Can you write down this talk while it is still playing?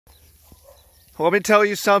Let me tell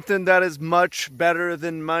you something that is much better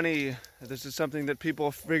than money. This is something that people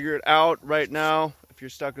have figured out right now. If you're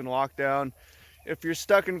stuck in lockdown, if you're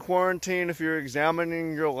stuck in quarantine, if you're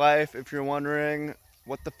examining your life, if you're wondering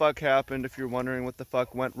what the fuck happened, if you're wondering what the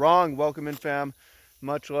fuck went wrong, welcome in, fam.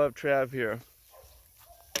 Much love, Trav here.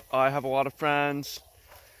 I have a lot of friends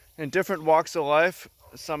in different walks of life.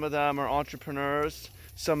 Some of them are entrepreneurs,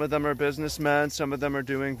 some of them are businessmen, some of them are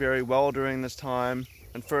doing very well during this time.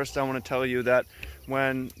 And first I want to tell you that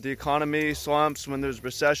when the economy slumps, when there's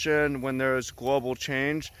recession, when there's global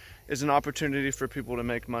change, is an opportunity for people to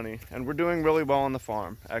make money. And we're doing really well on the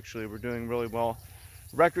farm, actually. We're doing really well.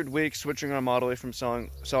 Record week, switching our model from selling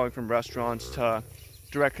from restaurants to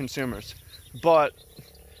direct consumers. But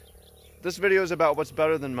this video is about what's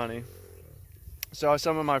better than money. So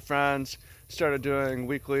some of my friends started doing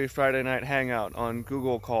weekly Friday night hangout on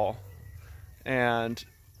Google Call. And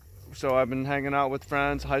so I've been hanging out with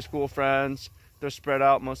friends, high school friends. They're spread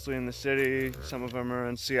out mostly in the city. Some of them are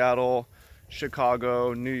in Seattle,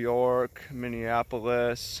 Chicago, New York,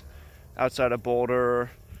 Minneapolis, outside of Boulder,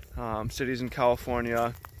 cities in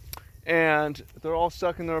California. And they're all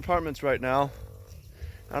stuck in their apartments right now.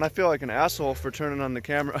 And I feel like an asshole for turning on the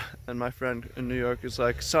camera. And my friend in New York is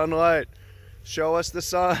like, sunlight, show us the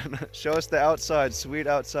sun, show us the outside, sweet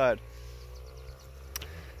outside.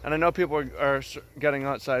 And I know people are getting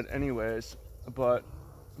outside anyways, but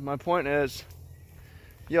my point is,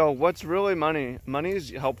 yo, what's really money? Money is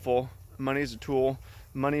helpful. Money is a tool.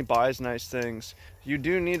 Money buys nice things. You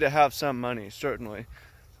do need to have some money, certainly.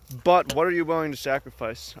 But what are you willing to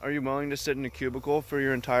sacrifice? Are you willing to sit in a cubicle for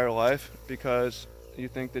your entire life because you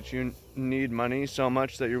think that you need money so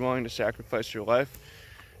much that you're willing to sacrifice your life?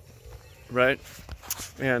 Right?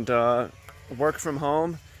 And work from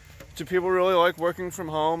home. Do people really like working from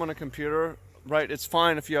home on a computer? Right, it's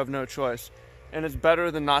fine if you have no choice. And it's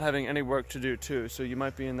better than not having any work to do too. So you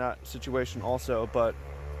might be in that situation also. But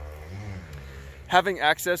having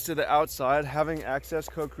access to the outside, having access,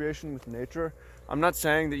 co-creation with nature. I'm not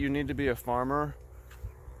saying that you need to be a farmer,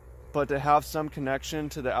 but to have some connection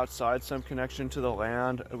to the outside, some connection to the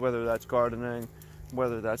land, whether that's gardening,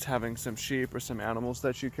 whether that's having some sheep or some animals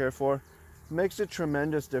that you care for, makes a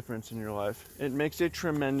tremendous difference in your life. It makes a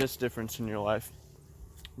tremendous difference in your life,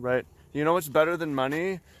 right? You know what's better than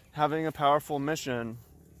money? Having a powerful mission.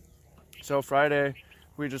 So Friday,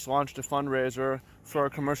 we just launched a fundraiser for our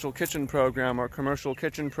commercial kitchen program. Our commercial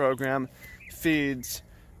kitchen program feeds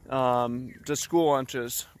the school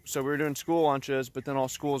lunches. So we were doing school lunches, but then all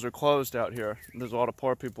schools are closed out here. There's a lot of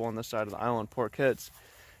poor people on this side of the island, poor kids.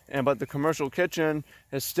 But the commercial kitchen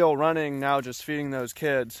is still running now, just feeding those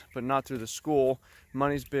kids, but not through the school.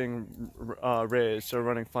 Money's being raised, so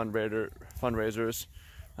running fundraisers,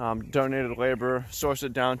 donated labor, source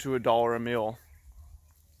it down to $1 a meal.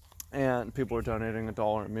 And people are donating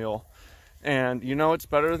 $1 a meal. And you know what's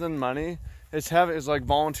better than money? It's like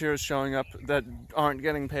volunteers showing up that aren't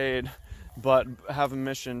getting paid, but have a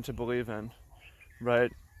mission to believe in,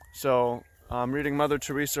 right? So I'm reading Mother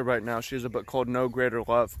Teresa right now. She has a book called No Greater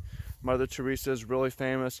Love. Mother Teresa is a really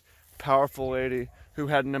famous, powerful lady who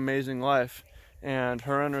had an amazing life. And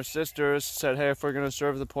her and her sisters said, hey, if we're going to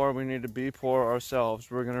serve the poor, we need to be poor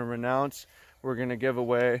ourselves. We're going to renounce, we're going to give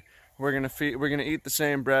away, we're going to eat the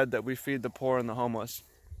same bread that we feed the poor and the homeless.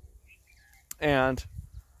 And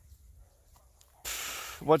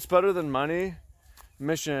what's better than money?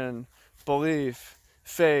 Mission, belief,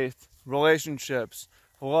 faith, relationships,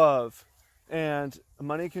 love. And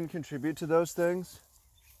money can contribute to those things,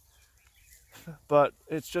 but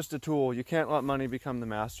it's just a tool. You can't let money become the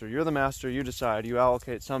master. You're the master, you decide. You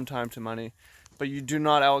allocate some time to money, but you do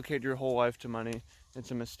not allocate your whole life to money.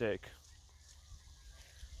 It's a mistake.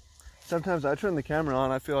 Sometimes I turn the camera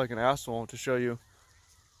on, I feel like an asshole to show you.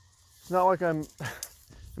 It's not like I'm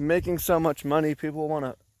making so much money. People want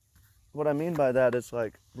to, what I mean by that is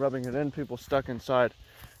like rubbing it in, people stuck inside.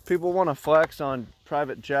 People want to flex on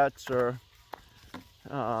private jets or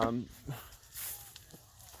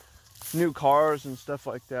new cars and stuff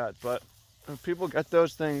like that, but if people get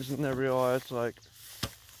those things and they realize, like,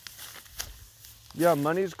 yeah,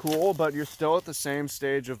 money's cool, but you're still at the same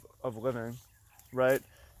stage of living, right?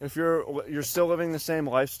 If you're still living the same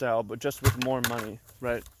lifestyle, but just with more money,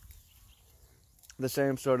 right? The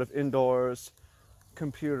same sort of indoors,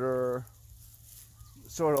 computer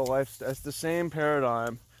sort of lifestyle. It's the same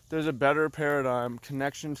paradigm. There's a better paradigm,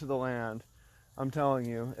 connection to the land. I'm telling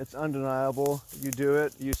you, it's undeniable. You do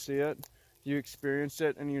it, you see it, you experience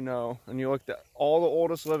it, and you know. And you look at all the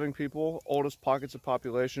oldest living people, oldest pockets of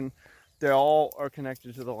population, they all are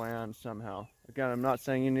connected to the land somehow. Again, I'm not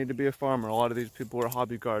saying you need to be a farmer. A lot of these people are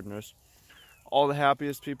hobby gardeners. All the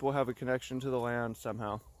happiest people have a connection to the land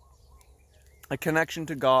somehow. A connection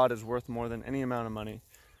to God is worth more than any amount of money.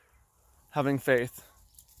 Having faith,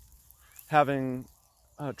 having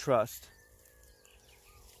trust.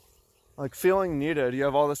 Like feeling needed. You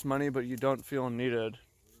have all this money, but you don't feel needed.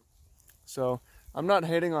 So I'm not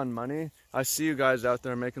hating on money. I see you guys out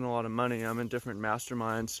there making a lot of money. I'm in different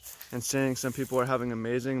masterminds and seeing some people are having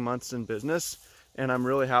amazing months in business. And I'm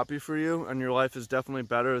really happy for you. And your life is definitely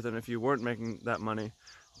better than if you weren't making that money.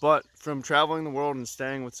 But from traveling the world and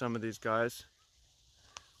staying with some of these guys,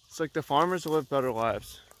 it's like the farmers live better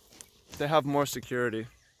lives. They have more security.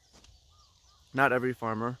 Not every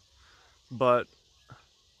farmer, but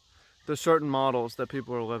there's certain models that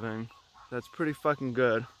people are living that's pretty fucking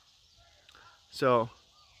good. So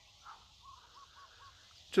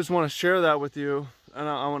just want to share that with you, and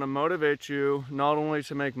I want to motivate you not only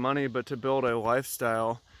to make money but to build a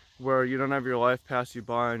lifestyle where you don't have your life pass you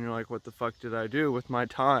by and you're like, what the fuck did I do with my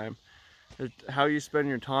time? How you spend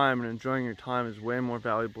your time and enjoying your time is way more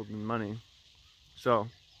valuable than money. So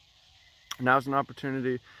now's an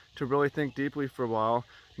opportunity to really think deeply for a while.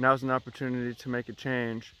 Now's an opportunity to make a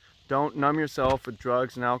change. Don't numb yourself with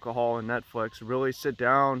drugs and alcohol and Netflix. Really sit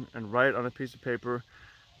down and write on a piece of paper,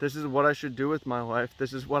 this is what I should do with my life.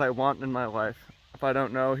 This is what I want in my life. If I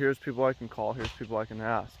don't know, here's people I can call. Here's people I can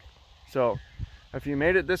ask. So if you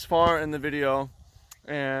made it this far in the video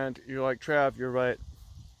and you're like, Trav, you're right,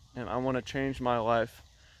 and I want to change my life,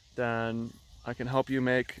 then I can help you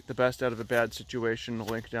make the best out of a bad situation. The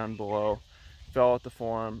link down below. Fill out the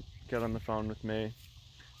form, get on the phone with me.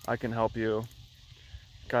 I can help you.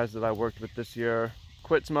 Guys that I worked with this year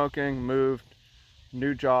quit smoking, moved,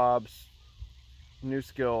 new jobs, new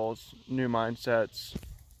skills, new mindsets,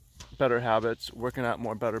 better habits, working out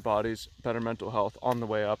more better bodies, better mental health on the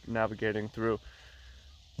way up, navigating through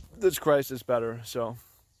this crisis better. So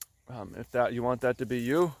if you want that to be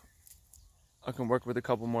you, I can work with a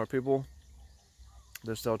couple more people.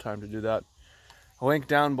 There's still time to do that. Link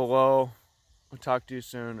down below. I'll talk to you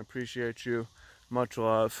soon. Appreciate you. Much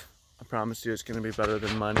love. I promise you it's going to be better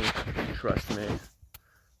than money. Trust me.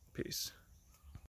 Peace.